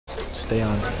Stay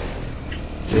on.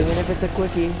 Even if it's a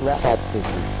quickie, that's sticky.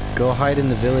 Go hide in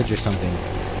the village or something.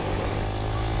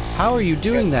 How are you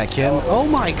doing that, Kim? Oh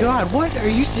my god, what? Are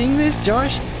you seeing this,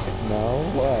 Josh? No,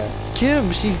 what? Kim,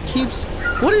 she keeps...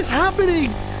 What is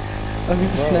happening? I'm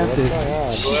gonna snap this.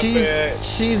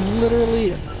 She's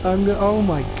literally... oh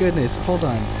my goodness, hold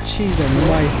on. She's a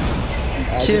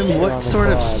mice. Kim, what sort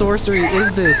of sorcery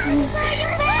is this?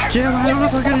 Kim, I don't know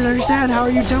if I'm gonna understand. How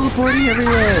are you teleporting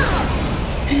everywhere?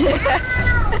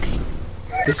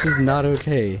 This is not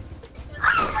okay.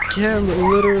 Kim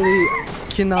literally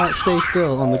cannot stay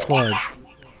still on the quad.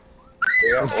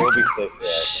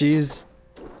 She's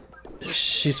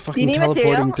fucking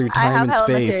teleporting through time and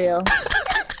space. Oh,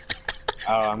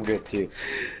 I'm good too.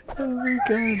 Oh my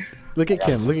god. Look at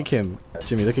Kim, look at Kim.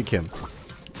 Jimmy, look at Kim.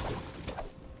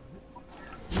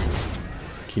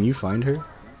 Can you find her?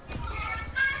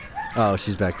 Oh,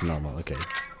 she's back to normal, okay.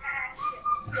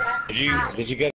 Did you get